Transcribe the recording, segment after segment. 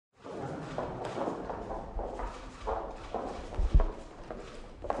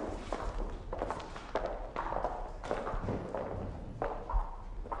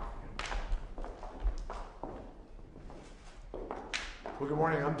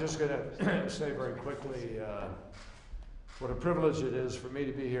morning. I'm just going to say very quickly what a privilege it is for me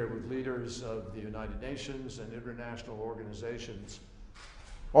to be here with leaders of the United Nations and international organizations,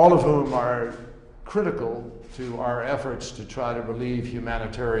 all of whom are critical to our efforts to try to relieve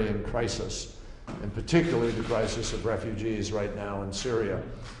humanitarian crisis, and particularly the crisis of refugees right now in Syria.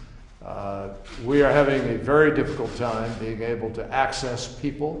 We are having a very difficult time being able to access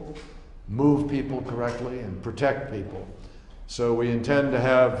people, move people correctly, and protect people. So we intend to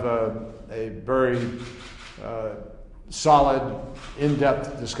have a very solid,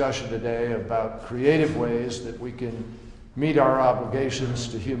 in-depth discussion today about creative ways that we can meet our obligations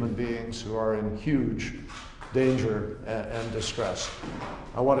to human beings who are in huge danger and distress.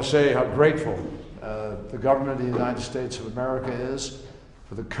 I want to say how grateful the government of the United States of America is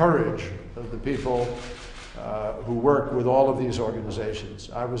for the courage of the people who work with all of these organizations.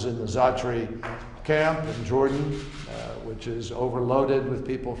 I was in the Zatri camp in Jordan, which is overloaded with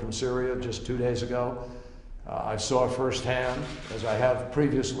people from Syria just 2 days ago. I saw firsthand, as I have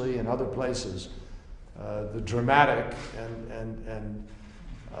previously in other places, the dramatic and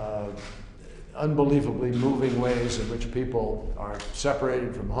unbelievably moving ways in which people are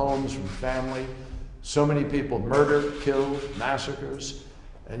separated from homes, from family. So many people murdered, killed, massacres,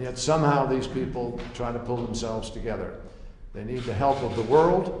 and yet somehow these people try to pull themselves together. They need the help of the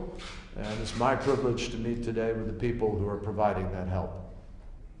world, and it's my privilege to meet today with the people who are providing that help.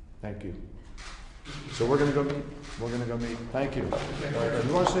 Thank you. So we're going to go meet. We're going to go meet. Thank you.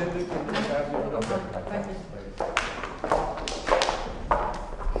 You want to say anything? Okay. Thank you.